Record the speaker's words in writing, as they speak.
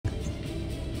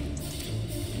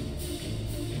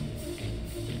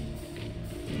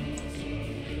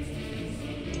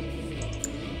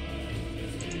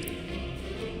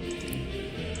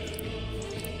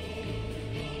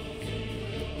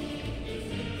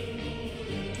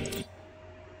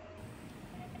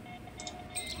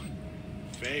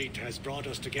Fate has brought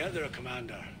us together,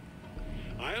 Commander.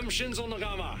 I am Shinzo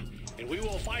Nagama, and we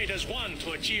will fight as one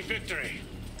to achieve victory.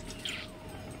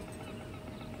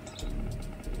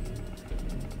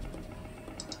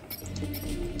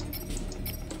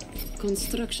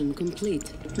 Construction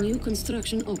complete. New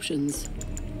construction options.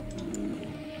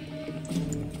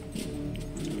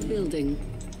 Building.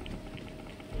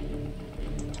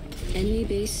 Enemy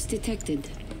base detected.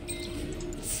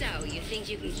 So, you think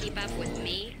you can keep up with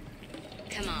me?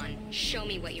 Come on, show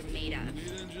me what you're made of.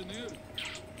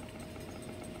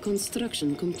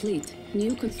 Construction complete.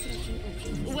 New construction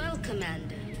options. Well,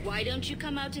 Commander, why don't you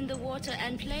come out in the water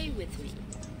and play with me?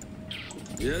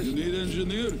 Yes, you need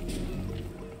engineer?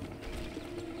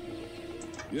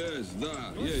 Yes,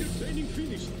 that, yes. Training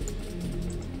finished.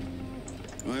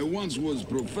 I once was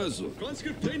professor.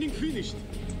 Conscript training finished.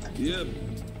 Yep.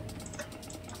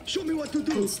 Show me what to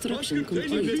do. Construction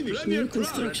complete. New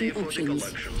construction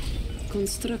options.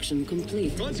 Construction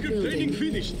complete. Conscript training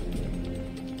finished.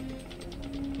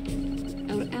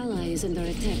 Our ally is under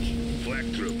attack. Black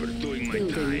trooper doing my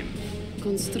Building. time.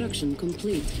 Construction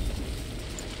complete.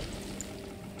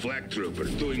 Black trooper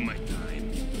doing my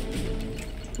time.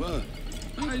 Well,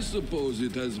 I suppose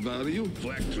it has value.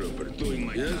 Black trooper doing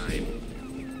my Yes. time.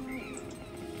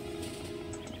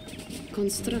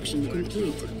 Construction Black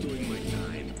complete. trooper doing my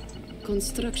time.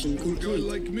 Construction Guy complete.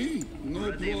 like me,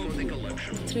 no Ready for the problem.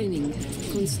 collection. Training.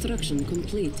 Construction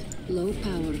complete. Low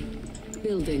power.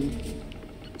 Building.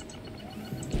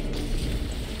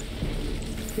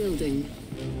 Building.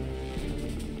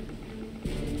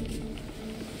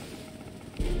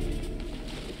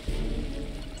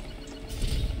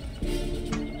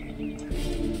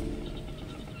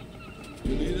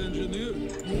 You need engineer?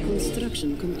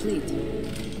 Construction complete.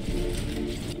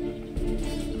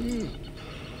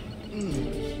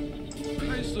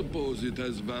 I suppose it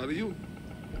has value.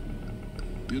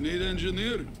 You need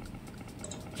engineer?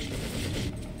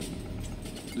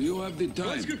 Do you have the time?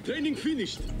 Conscript training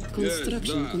finished.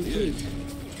 Construction that, complete.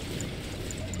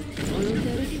 Oil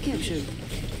turret captured.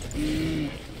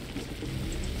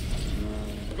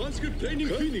 Conscript training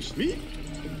finished. Me?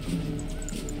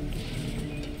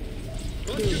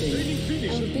 Conscript training Building.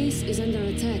 Our finished. base is under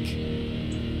attack.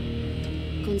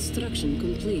 Construction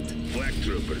complete. Black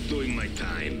trooper doing my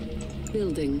time.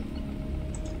 Building.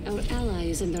 Our ally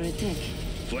is under attack.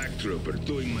 Black trooper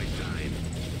doing my time.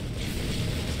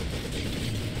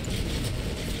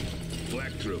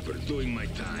 Black trooper doing my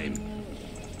time.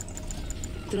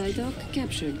 Dry dock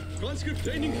captured. Conscript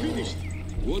training finished.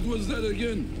 What was that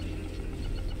again?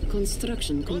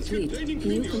 Construction complete.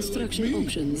 New construction Me?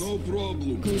 options. No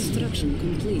problem. Construction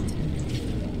complete.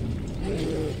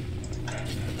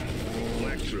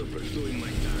 Black trooper doing my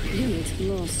time. Unit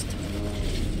lost.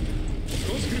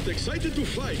 Conscript excited to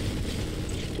fight.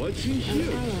 What's in Our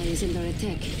here? ally is under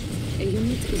attack. A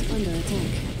unit is under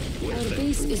attack. Our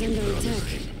base is under attack.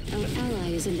 Our ally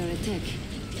is under attack.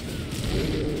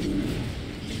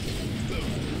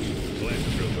 Black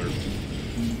trooper.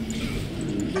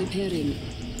 Repairing.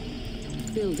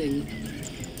 Building.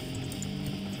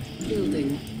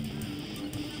 Building.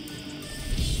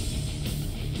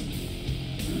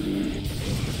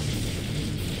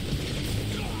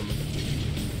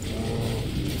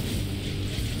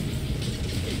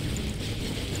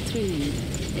 Training.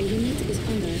 A unit is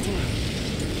under attack.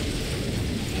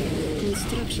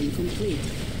 Construction complete.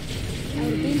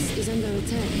 Our base is under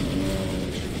attack.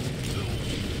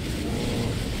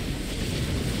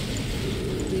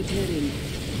 Repairing.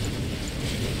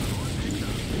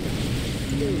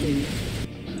 Building.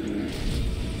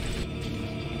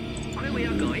 Where we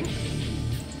are going?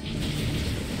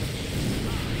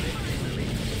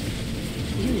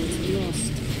 Unit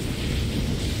lost.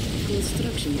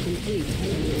 Construction complete.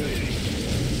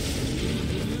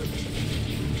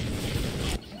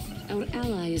 Our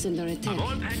ally is under attack.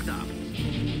 All packed up.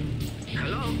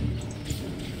 Hello?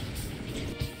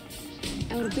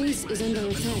 Our base is under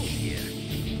attack.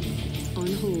 On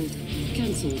hold.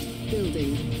 Cancelled.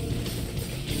 Building.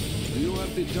 Do you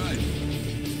have the time?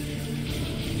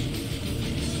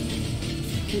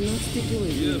 Cannot deploy.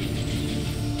 Yep.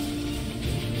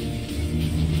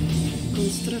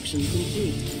 Construction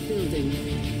complete. Building.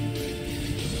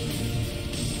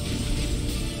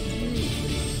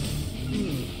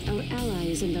 Our ally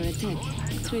is under attack.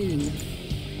 Training.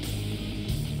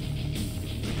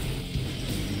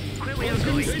 Where we are Base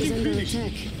going? is under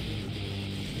attack.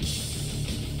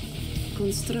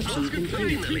 Construction Conscript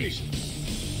training complete. finished.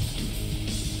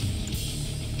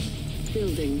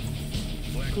 Building.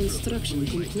 Construction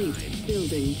complete.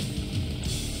 Building.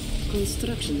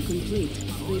 Construction complete.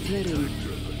 Repairing.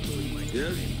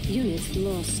 Yes? Unit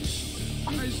lost.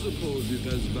 I suppose it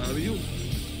has value.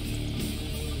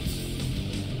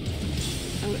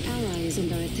 Our ally is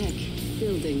under attack.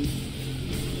 Building.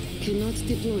 Cannot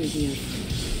deploy here.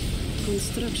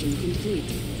 Construction complete.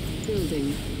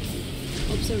 Building.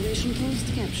 Observation post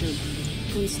captured.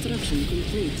 Construction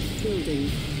complete.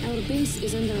 Building. Our base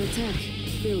is under attack.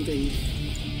 Building.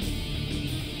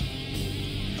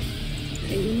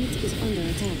 A unit is under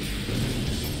attack.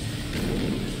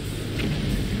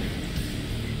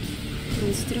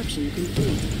 Construction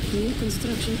complete. New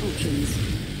construction options.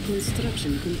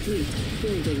 Construction complete.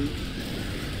 Building.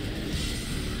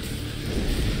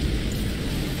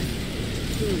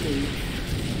 Building.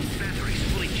 Batteries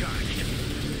fully charged.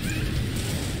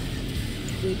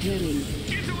 Repairing.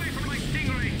 Get away from my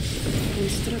stingray!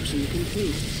 Construction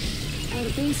complete. Our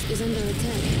base is under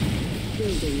attack.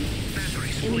 Building.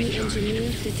 Batteries fully Enemy charged.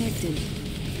 engineer detected.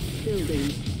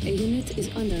 Building. A unit is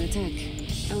under attack.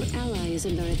 Our ally is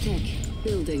under attack.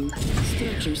 Building.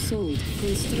 Structure sold.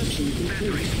 Construction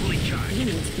complete. Batteries fully charged.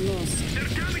 Unit lost. They're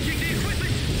damaging the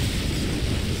equipment!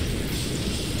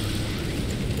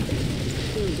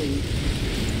 Building.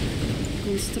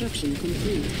 Construction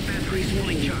complete. Batteries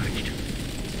fully Repairing. charged.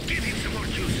 Give him some more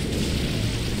juice.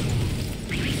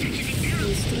 Release engineering error.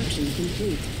 Construction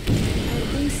complete. Our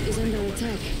base is under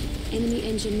attack. Enemy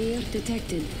engineer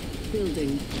detected.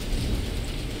 Building.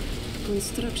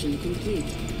 Construction complete.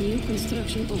 New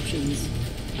construction options.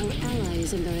 Our ally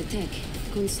is under attack.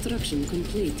 Construction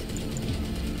complete.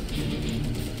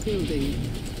 Building.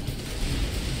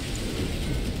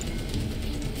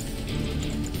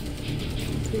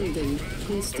 Building.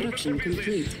 Construction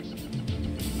complete.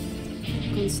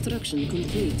 Construction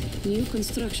complete. New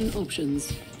construction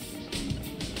options.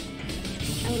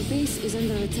 Our base is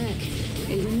under attack.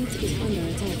 A unit is under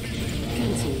attack.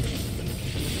 Cancelled.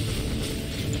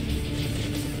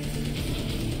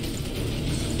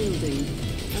 Building.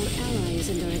 Our ally is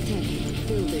under attack.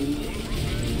 Building.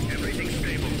 Everything's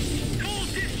stable. Full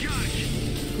discharge!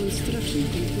 Construction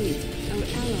complete. Our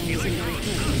ally is under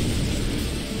attack.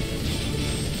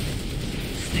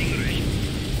 Stingray.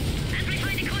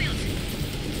 Amplify the coils.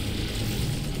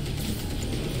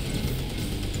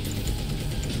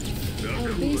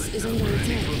 Our base is under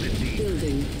attack.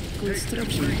 Building.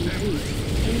 Construction complete.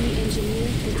 Enemy engineer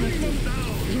detected.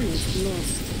 Unit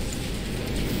lost.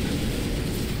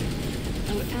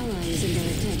 Our ally is under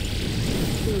attack.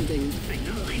 Building. I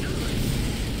know.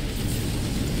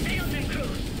 Stay on them,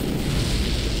 crew.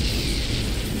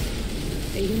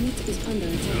 A unit is under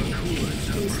attack.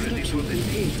 Construction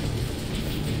complete.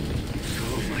 So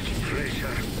much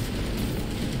pressure.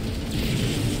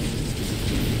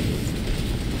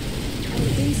 Our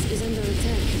base is under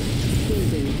attack.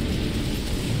 Building.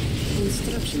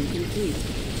 Construction complete.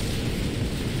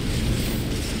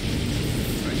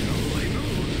 I know.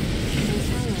 Our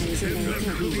ally is under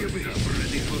attack. I'm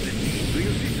ready for the need. Do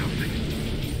you see something?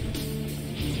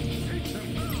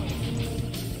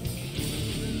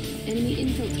 Enemy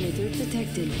infiltrator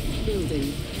detected. Building.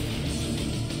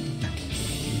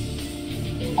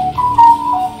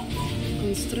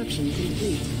 Construction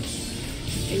complete.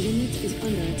 A unit is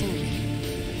under attack.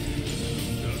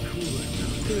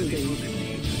 Building.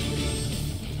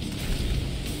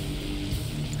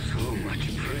 So much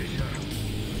pressure.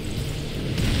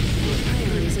 Our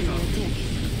ally is under attack.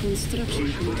 Construction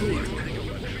complete.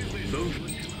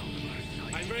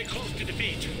 I'm very close to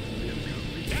defeat.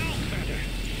 Now, Commander,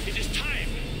 it is time.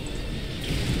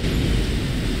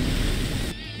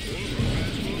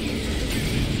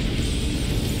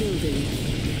 Building.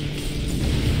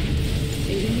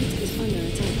 A unit is under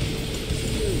attack.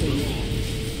 Building.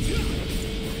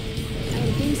 Our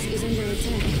base is under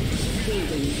attack.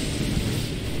 Building.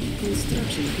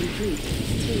 Construction complete.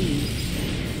 Training.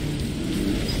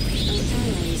 Our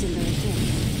ally is under attack.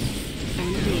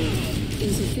 On hold.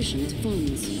 Insufficient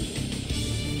funds.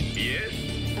 Yes?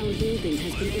 Our building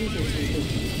has been infiltrated.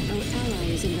 Our ally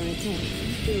is under attack.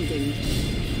 Building.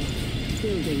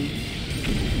 Building.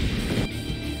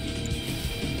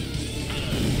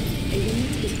 A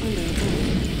unit is under attack.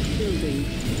 Building.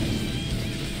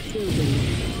 Building.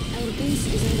 Our base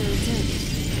is under attack.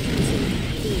 Cancel.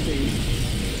 Building.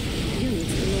 Unit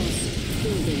lost.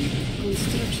 Building.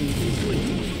 Construction complete.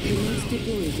 Cannot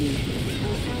deploy here.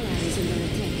 Our ally is under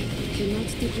attack. Cannot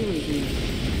deploy here.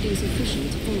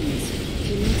 Insufficient funds.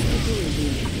 Cannot deploy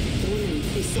here. Warning,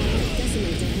 a silent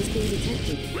decimator has been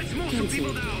detected. Let's move some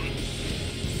people down.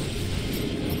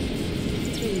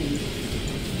 Training.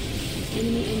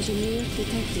 Enemy engineer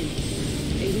detected.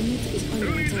 A unit is under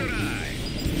Who needs an attack. eye?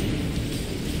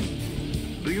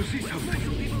 Do you see something?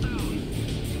 Some people down.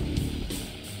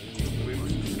 We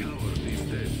must scour these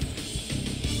dead.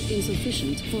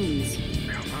 Insufficient funds.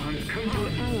 Come on, come Our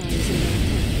on. allies under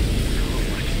attack. So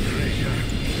much treasure.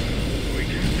 We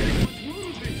can take what's more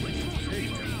of it.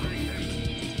 Take them, bring them.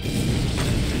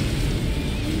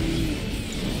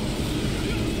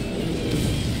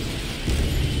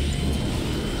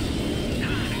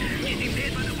 Getting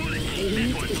hit by the bullet. A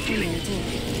unit is under attack.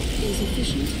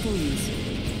 Insufficient funds.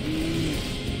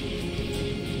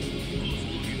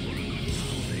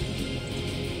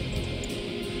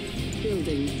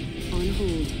 Building. On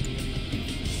hold.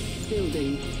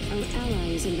 Building. Our ally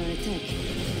is under attack.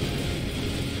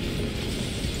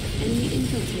 Enemy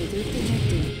infiltrator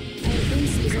detected. Our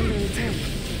base is under attack.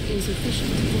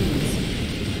 Insufficient funds.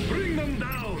 Bring them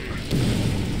down.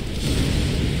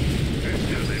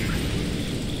 Enter them.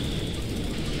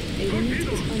 A unit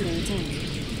is under attack.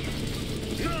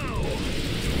 Now.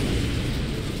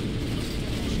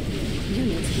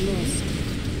 Unit lost.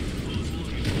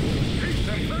 Take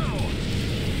them now.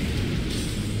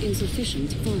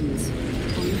 Insufficient funds.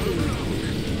 On hold.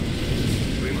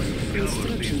 We must scour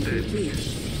Construction these dead. complete.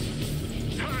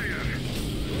 Fire!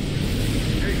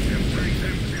 Take them, bring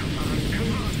them. Come on,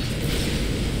 come on.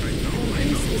 I know, Our I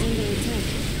base is know. under attack.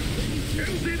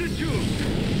 Empty the tube.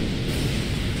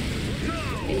 A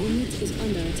Now! unit is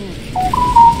under attack.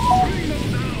 Bring them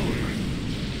down.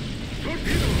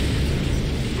 Torpedoes!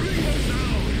 Bring them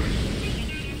down.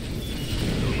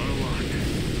 No matter what.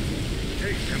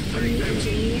 Take them, bring Enemy them.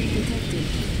 engineer detected.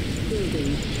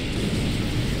 Building.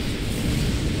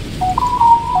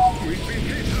 We've been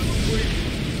hit, haven't we?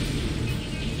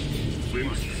 We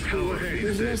must scour We've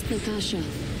these dead. lost Natasha.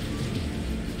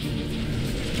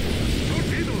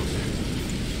 Torpedoes!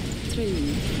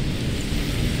 Training.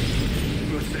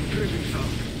 What's that dripping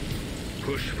sound?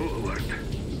 Push forward.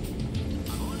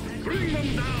 Bring them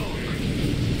down!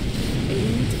 A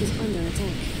unit is under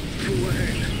attack. Go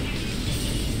ahead.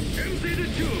 Empty the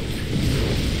tube!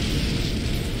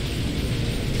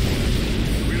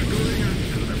 We're going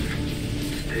after them.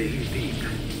 Stay deep.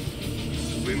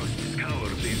 We must scour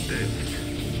these depths.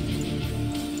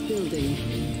 Building.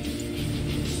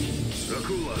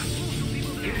 Dracula.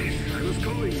 Yes, I was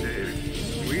going there.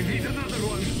 We need another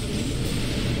one.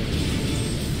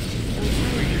 Our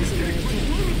ally is under Take what's attack.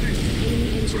 more of this. Enemy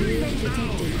Bring engineer them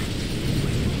down! detected.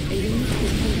 A unit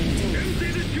is under attack. Empty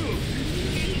the tube!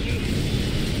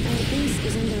 Our base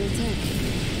is under attack.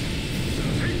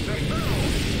 Take them now!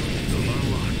 No matter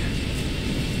what.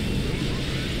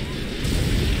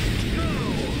 Now!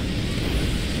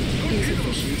 Torpedoes!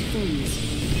 Insufficient funds.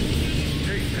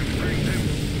 Take them, bring them!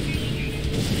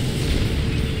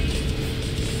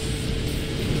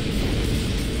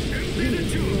 Empty the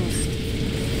Unit tube! lost.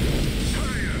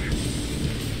 Fire!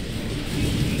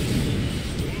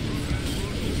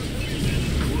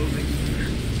 Closing.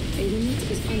 A unit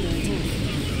is under attack.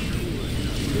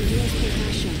 We've lost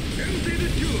Natasha. Empty the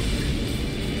tube!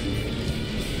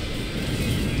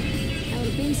 Our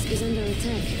base is under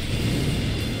attack.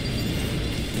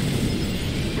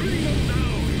 Bring them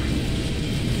down!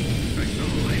 I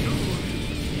know, I know.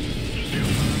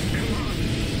 Come on, come on.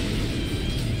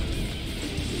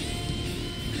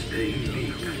 Stay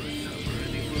deep.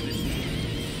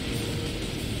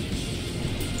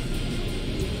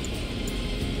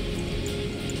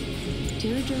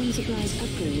 Terradrone supplies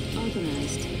upgrade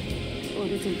authorized.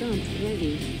 Orbital dump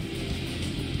ready.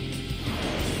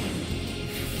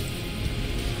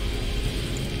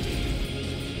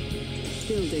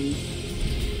 Building.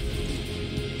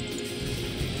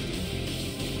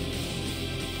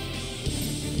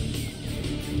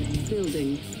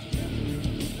 Building.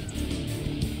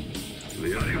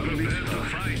 We are prepared to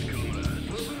fight, comrade.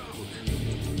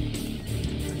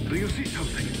 Do you see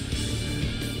something?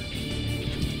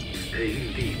 Stay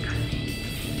deep.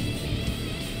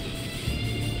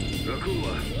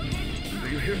 Dracula, do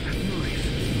you hear that noise?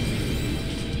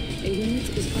 A unit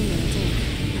is under attack.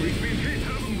 We've been hit,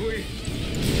 haven't we?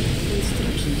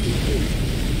 Construction complete.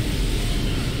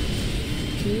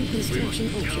 New We construction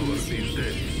must scour options. these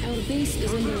depths. Our base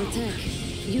is under attack.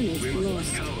 Unit We must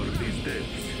lost. scour these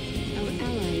depths. Our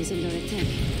ally is under attack.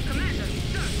 Commander,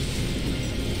 sir!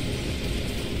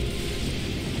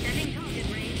 Setting target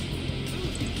range.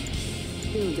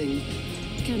 Building.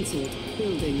 Cancelled.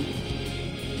 Building.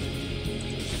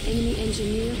 Enemy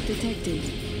engineer detected.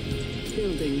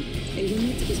 Building. A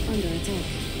unit is under attack.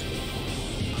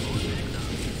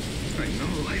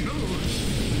 I know.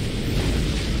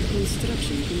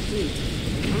 Construction complete.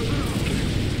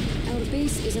 Our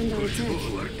base is under Push attack.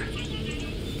 forward.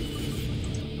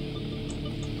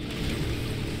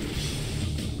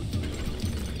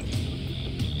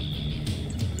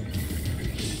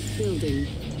 Building.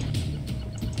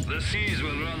 The seas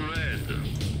will run red.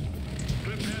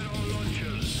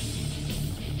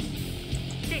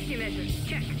 Safety measures,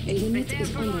 check. A unit Prepare is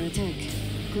for under launch. attack.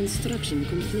 Construction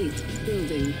complete.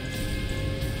 Building.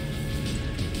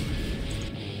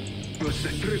 What's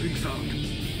that dripping sound?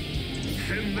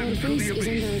 Send Our them to base the is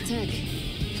under abyss. attack.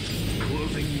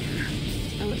 Closing in.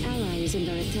 Our ally is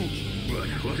under attack.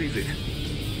 What is it?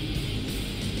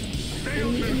 Stay on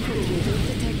Enemy them, crew! infiltrator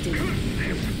detected. Curse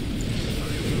them!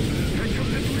 Catch up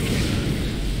that lead.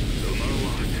 No matter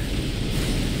what.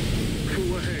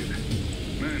 Crew ahead.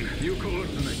 Men, new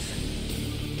coordinates.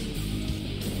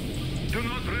 Do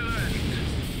not relent.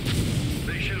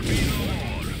 They shall be no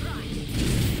more.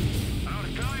 Our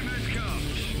time has come.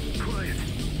 Quiet.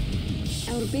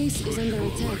 Our base is under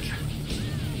attack.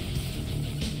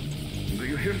 Do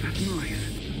you hear that noise?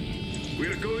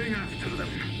 We're going after them.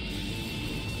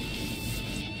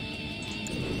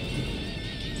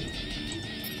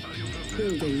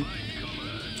 Building.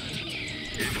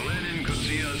 If Lenin could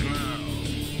see us now.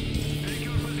 Take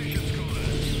your positions,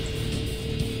 comrades.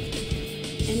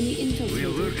 Enemy We'll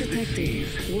infiltrator work the detected.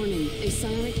 seas. Warning, a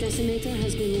psionic decimator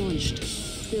has been launched.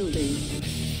 Building.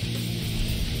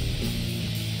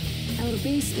 Our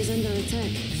base is under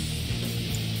attack.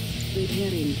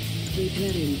 Repairing.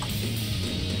 Repairing.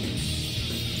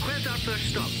 Where's our first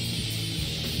stop?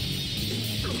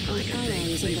 Our ally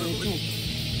is under attack.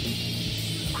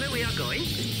 Where we are going?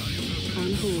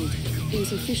 On hold.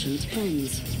 Insufficient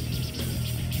funds.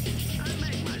 I'll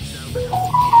make myself.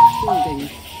 Building.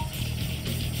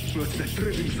 What's that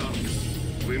dripping sound?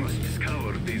 We must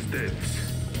scour these depths.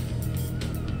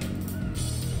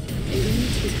 A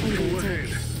unit is Go under ahead.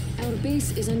 attack. Our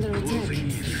base is under attack.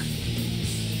 Closing in.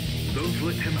 Don't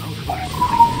let him out of our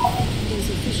sight.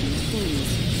 Insufficient funds.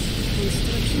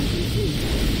 Construction complete.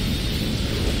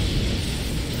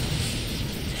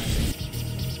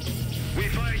 We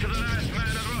fight to the last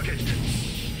man and rocket.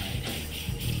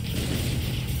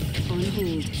 On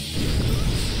hold.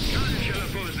 None shall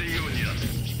oppose the Union.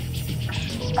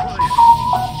 Quiet.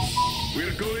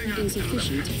 We're going after them.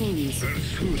 Insufficient funds.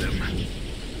 Pursue them.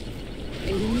 A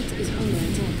unit is under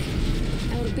attack.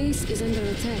 Our base is under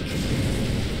attack.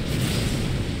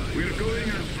 We're going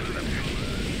after them.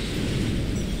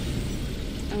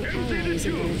 Our ally is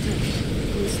under attack.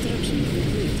 Construction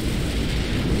complete.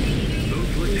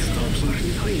 Don't let him out of Construction our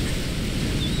complete. sight.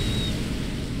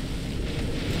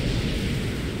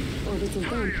 Orbital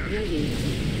dump ready.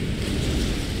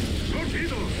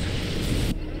 Torpedoes!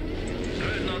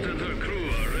 Dreadnought and her crew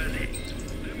are ready.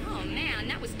 Oh man,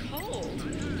 that was cold.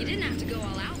 You didn't have to go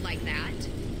all out like that.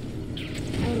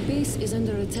 Our base is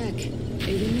under attack.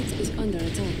 A unit is under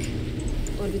attack.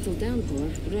 Orbital downpour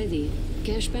ready.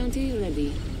 Cash bounty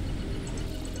ready.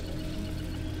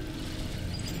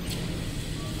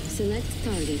 Select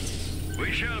target.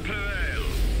 We shall prevail.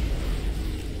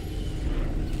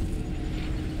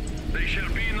 They shall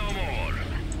be no more.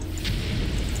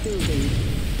 Building.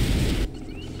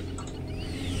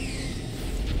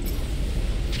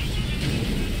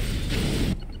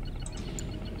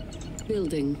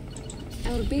 Building.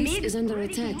 Our base is under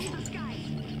attack.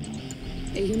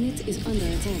 A unit is under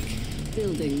attack.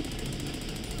 Building.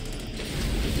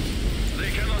 They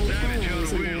cannot Our damage ally our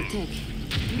is under will. attack.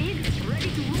 Mid, ready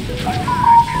to move.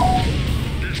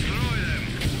 Destroy them.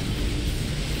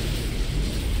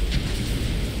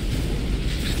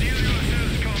 Steel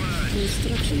yourselves, comrades.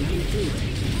 Construction complete.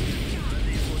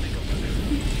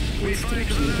 We fight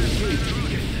to the Construction last man complete. and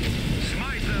rocket.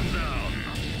 Smite them down.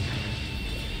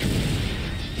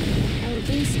 Our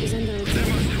base is under They attack.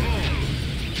 must fall.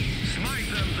 Smite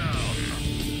them down.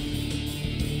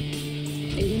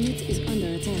 A unit is under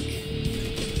attack.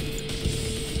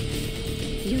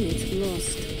 Unit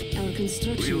lost. Our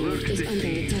construction We'll work is the under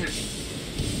seas. attack.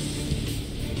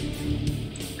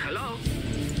 Hello?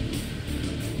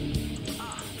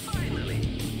 Ah, finally.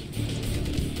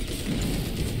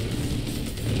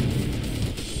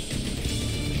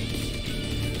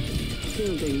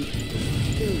 Building.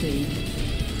 Building.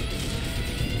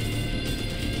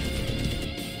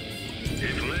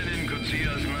 If Lenin could see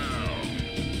us now,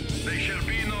 they shall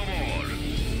be no more.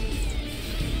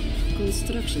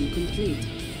 Construction complete.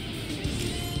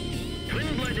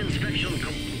 Twin blade inspection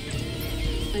complete.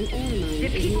 An ore mine The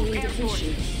is people nearing airport.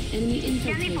 depletion. Enemy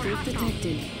Scanning for infiltrator hostile.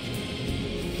 detected.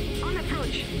 On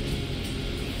approach.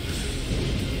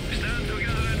 Stand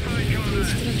together and fight,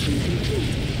 comrades. Construction complete.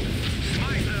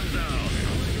 Smite them down.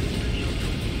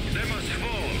 They must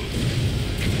fall.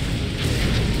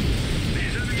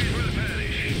 These enemies will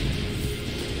perish.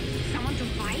 Someone to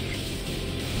fight?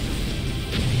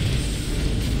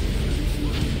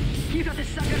 You got the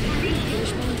sucker for me.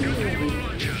 Cash bounty ready.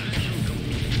 Launcher.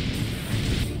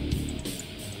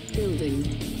 Building.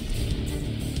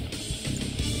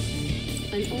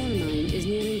 An An ore mine is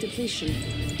nearing depletion.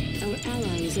 Our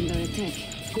ally is under attack.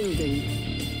 Building.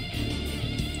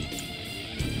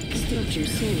 Structure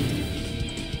sold.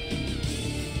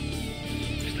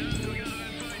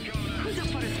 Who's up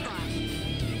for a spot?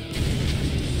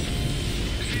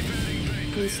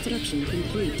 Construction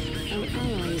complete. Our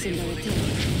ally is under attack.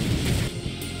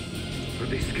 Are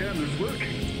these scanners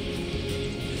working?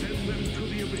 Send them to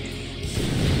the abyss.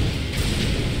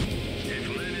 If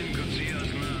Lenin could see us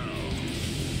now.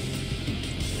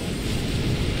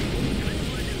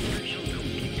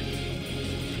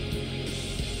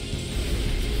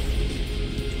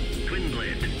 Twin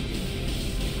blade.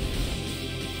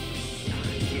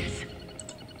 Yes.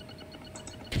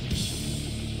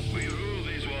 We rule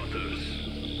these waters.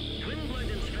 Twin blade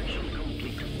inspection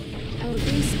complete. Our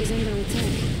base is under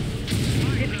attack.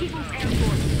 The People's Air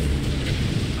Force.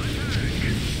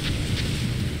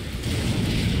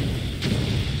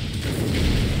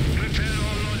 Prepare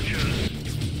all launchers.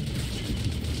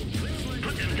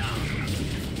 Put them down.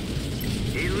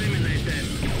 Eliminate them.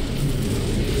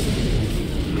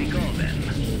 We go then.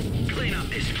 Clean up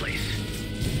this place.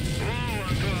 Woe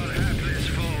unto our hapless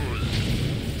foes.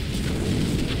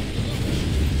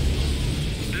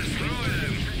 Destroy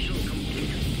them. Inspection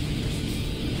complete.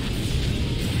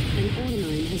 An ore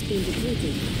mine has been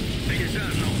depleted. They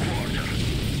deserve no quarter.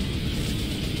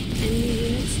 Enemy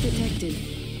units detected.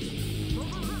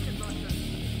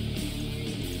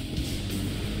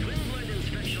 Twin blade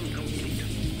inspection complete.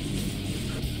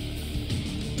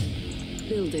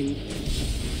 Building.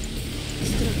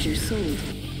 Structure sold.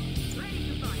 Ready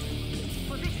to fire.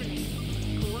 Positioning.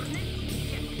 Coordinates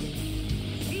check.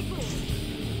 People.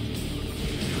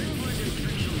 Twin blade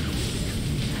inspection complete.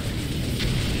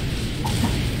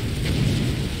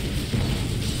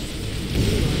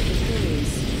 You are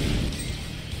victorious.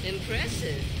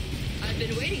 Impressive. I've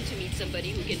been waiting to meet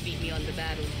somebody who can beat me on the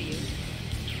battlefield.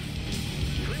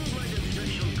 Twin blade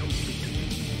inspection complete.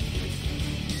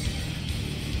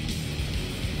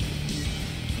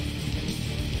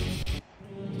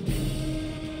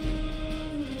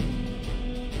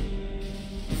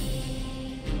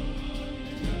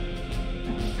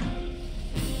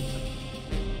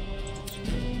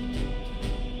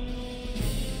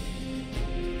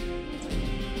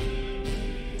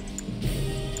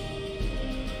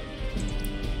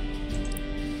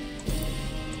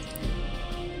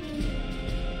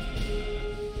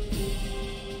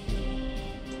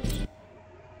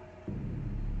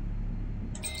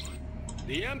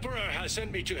 The Emperor has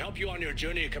sent me to help you on your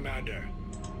journey, Commander.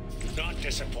 Do not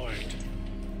disappoint.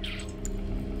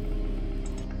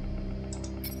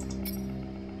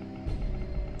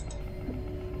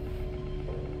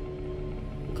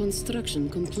 Construction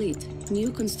complete.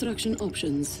 New construction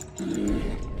options.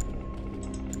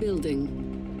 Building.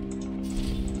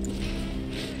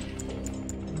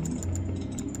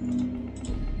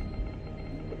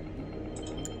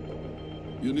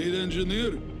 You need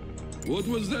engineer? What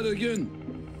was that again?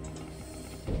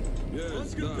 Yes,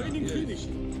 Conscript training yes. finished.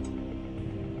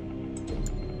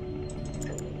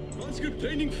 Conscript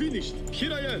training finished.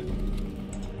 Here I am.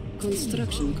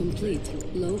 Construction complete.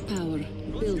 Low power.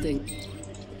 Building.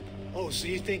 Oh, so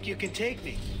you think you can take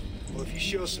me? Well, if you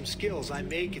show some skills, I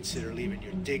may consider leaving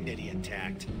your dignity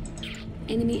intact.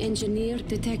 Enemy engineer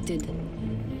detected.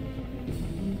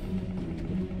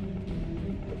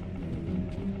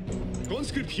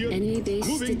 Conscript here. Enemy base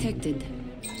Moving. detected.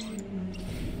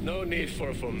 No need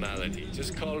for formality.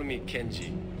 Just call me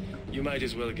Kenji. You might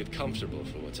as well get comfortable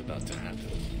for what's about to happen.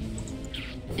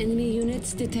 Enemy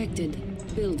units detected.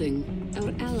 Building.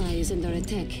 Our ally is under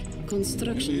attack.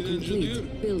 Construction You need complete.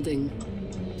 engineer? Building.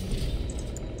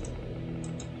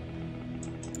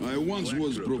 I once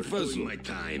was professor. My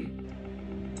time.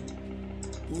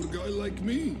 Poor guy like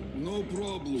me, no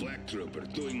problem. Black trooper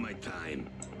doing my time.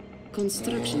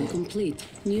 Construction complete.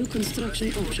 New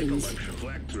construction options.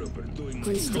 Black trooper doing my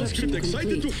Construction Conscript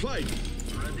excited to complete. fight.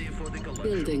 Ready for the collection.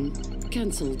 Building.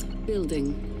 Cancelled.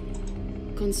 Building.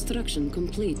 Construction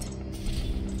complete.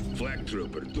 Black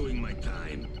trooper doing my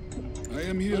time. I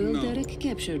am here Oil now. derrick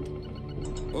captured.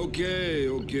 Okay,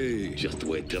 okay. Just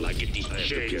wait till I get these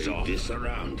shades off. This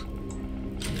around.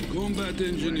 Combat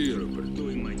engineer. Trooper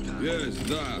doing my time. Yes,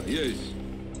 yes.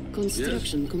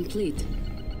 Construction complete.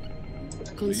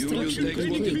 The union Construction takes what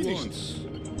it complete. wants.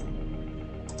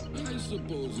 I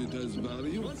suppose it has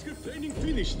value. Conscript training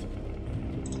finished.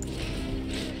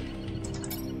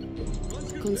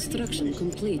 Conscript Construction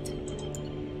training complete.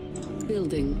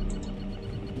 Building.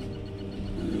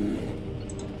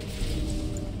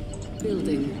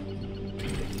 Building.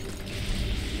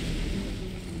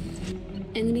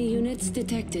 Enemy units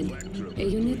detected. A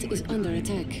unit is under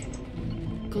attack.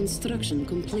 Construction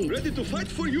complete. Ready to fight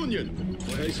for Union.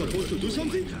 Are you supposed to do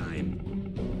something?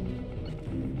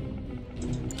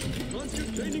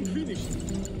 Transcript training finished.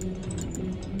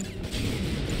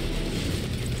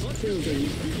 Building.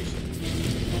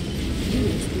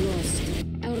 Unit lost.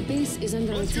 Our base is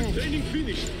under Transcript attack. training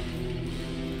finished.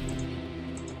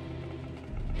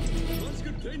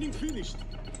 Transcript training finished.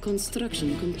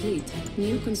 Construction complete.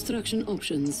 New construction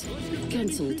options.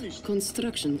 Cancelled.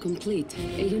 Construction complete.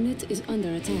 A unit is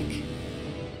under attack.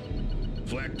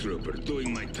 Flag trooper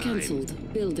doing my time.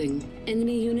 Cancelled. Building.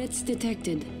 Enemy units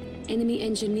detected. Enemy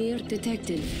engineer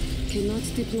detected. Cannot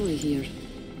deploy here.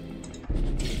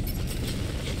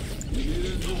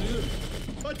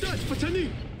 Attack, Patani!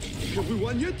 Have we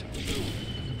won yet?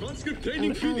 Transcript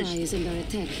training Our finished. ally is under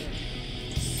attack.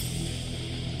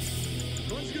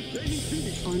 Transcript training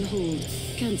finished. On hold.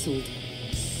 Cancelled.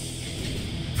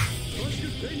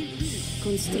 Transcript training finished.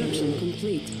 Construction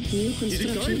complete. New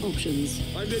construction time? options.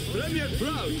 I made Premier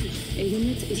proud. A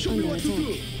unit is Show me under what to do.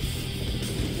 attack.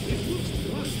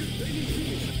 Transcript training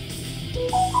finished.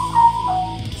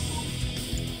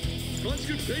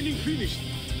 Transcript training finished.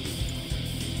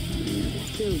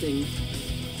 Building.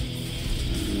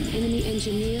 Enemy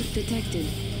engineer detected.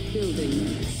 Building.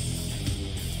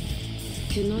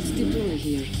 Cannot deploy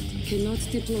here. Cannot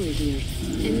deploy here.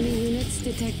 Enemy units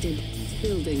detected.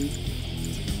 Building.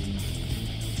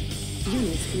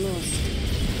 Unit lost.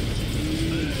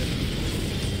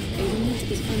 A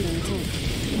unit is under attack.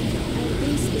 Our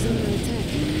base is under attack.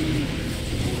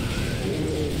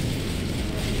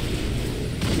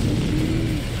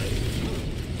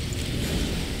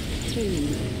 Training.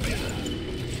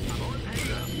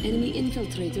 Enemy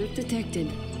infiltrator detected.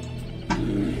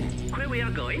 Where we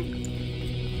are going?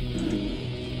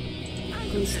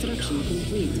 Construction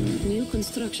complete. New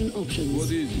construction options.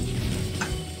 What is it?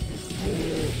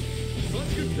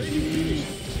 Transcript training finished.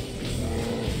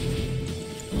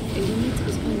 A unit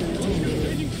is under attack.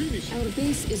 Training finished. Our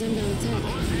base is under attack.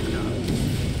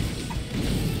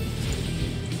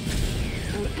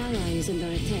 Our ally is under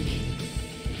attack.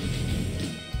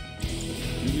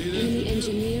 You need Enemy it?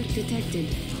 engineer detected.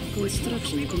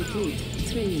 Construction complete.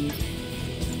 Training.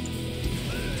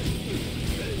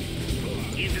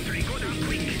 Infantry, go down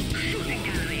quick. Shooting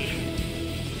gallery.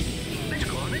 Let's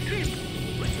go on a trip.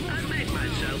 I've made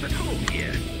myself at home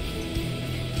here.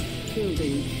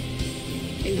 Building.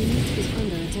 A unit is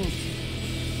under attack.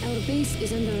 Our base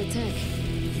is under attack.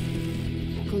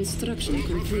 Construction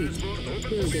complete.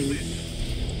 Building.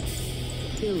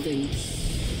 Building.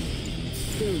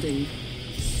 Building.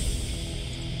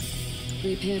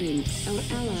 Repairing. Our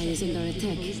ally is under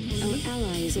attack. Our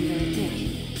ally is under attack.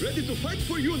 Ready to fight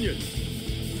for Union.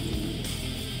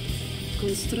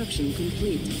 Construction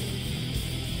complete.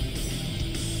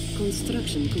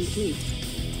 Construction complete.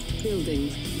 Building.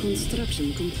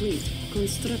 Construction complete.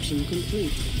 Construction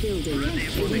complete. Building. A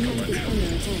unit is under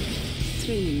attack.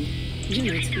 Training.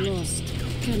 Unit lost.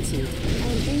 Cancelled.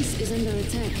 Our base is under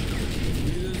attack.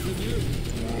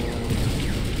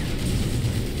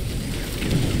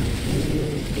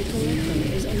 A collector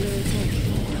is under attack.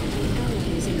 Our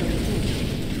ally is under attack.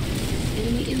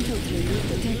 Enemy infiltrator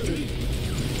detected.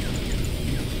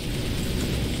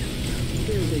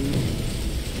 Building.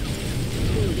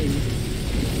 Building.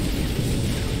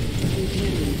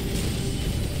 Repairing.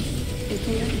 A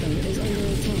collector is under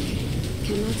attack.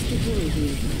 Cannot deploy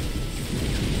here.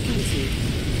 Cancelled.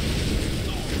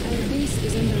 Our base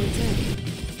is under attack.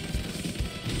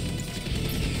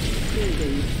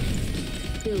 Building.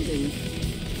 Building.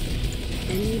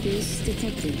 Enemy base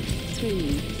detected.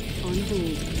 Training. On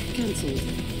hold. Cancelled.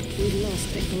 We've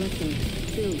lost a collector.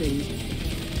 Building.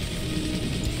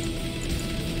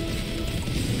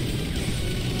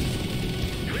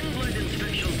 Twin blade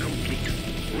inspection complete.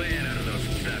 Where are those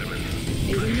vermin?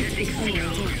 A unit is under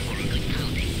attack.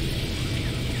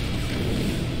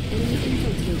 Enemy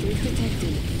infiltrator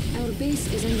detected. Our base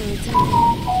is under attack.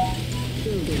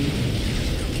 Building.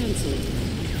 Cancelled.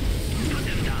 Put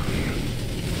them down.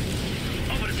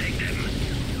 Overtake them.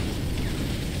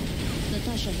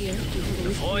 Natasha here.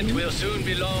 The point will soon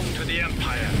belong to the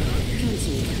Empire.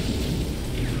 Cancelled.